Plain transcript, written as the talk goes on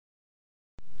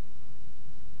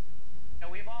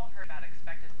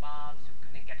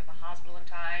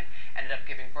time ended up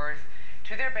giving birth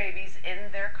to their babies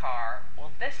in their car.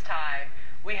 Well, this time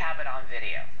we have it on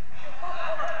video.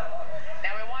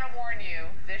 Now, we want to warn you,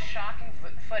 this shocking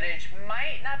footage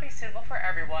might not be suitable for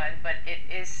everyone, but it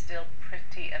is still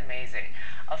pretty amazing.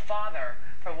 A father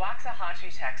from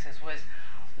Waxahachie, Texas, was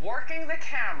working the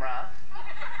camera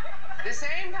the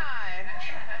same time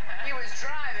he was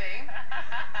driving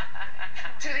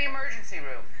to the emergency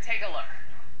room. Take a look.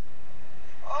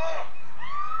 Oh!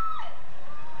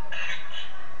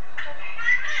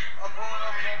 I'm pulling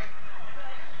over, baby.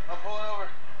 I'm pulling over.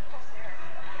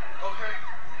 Okay.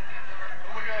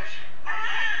 Oh my gosh. I have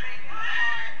a baby in the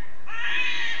car.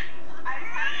 I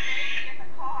have a baby in the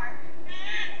car.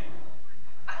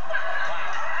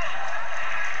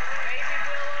 Baby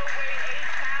Willow weighed 8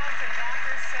 pounds, and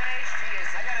doctors say she is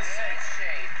in good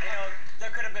shape. You know, there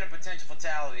could have been a potential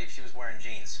fatality if she was wearing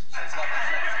jeans. So it's lucky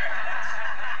she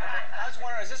I was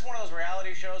wondering, is this one of those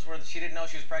reality shows where she didn't know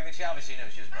she was pregnant? She obviously knew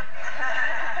she was pregnant.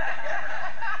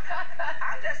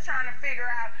 I'm just trying to figure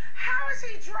out, how is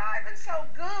he driving so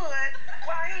good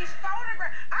while he's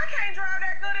photographing? I can't drive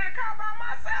that good in a car by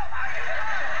myself. How you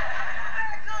driving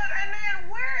that good? And then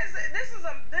where is it?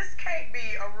 This can't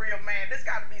be a real man. This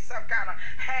got to be some kind of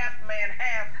half man,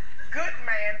 half good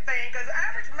man thing, because the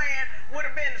average man would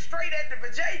have been straight at the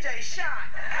vajayjay shot.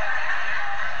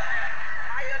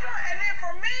 How you doing? And then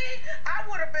for me, I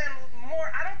would have been more,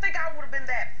 I don't think I would have been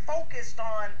that focused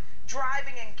on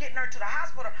driving and getting her to the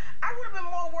hospital. I would have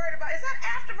been more worried about, is that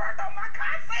afterbirth on my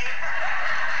car seat?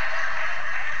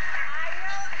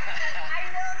 I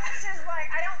know this is like,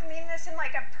 I don't mean this in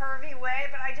like a pervy way,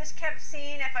 but I just kept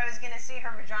seeing if I was going to see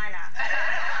her vagina. I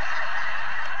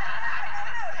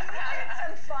don't know, he did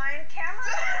some fine camera.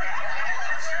 It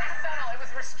was very subtle. It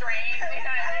was restrained.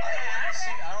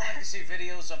 I don't like to see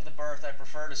videos of the birth. I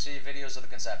prefer to see videos of the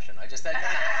conception. I just...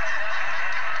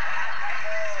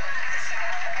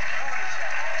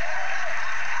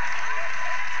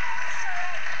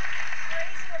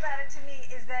 To me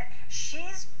is that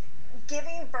she's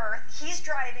giving birth, he's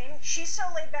driving, she's so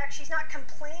laid back, she's not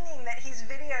complaining that he's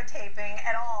videotaping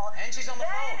at all. And she's on the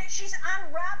phone. She's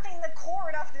unwrapping the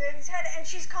cord off the baby's head, and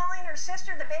she's calling her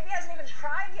sister. The baby hasn't even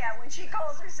cried yet when she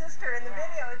calls her sister in the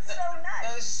video. It's so nuts.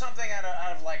 No, this is something out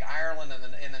of like Ireland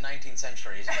in the 19th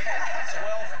century. It's like a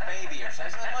 12th baby or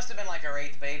something. It must have been like her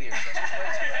 8th baby or something. She's way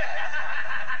too bad.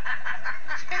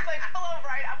 She's like, pull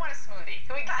over, I want a smoothie.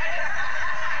 Can we get it?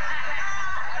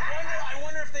 I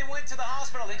wonder if they went to the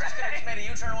hospital. They just could have just made a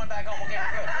U-turn and went back home. Okay,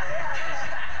 we're good.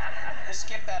 Just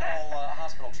skip that whole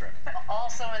hospital trip.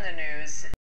 Also in the news,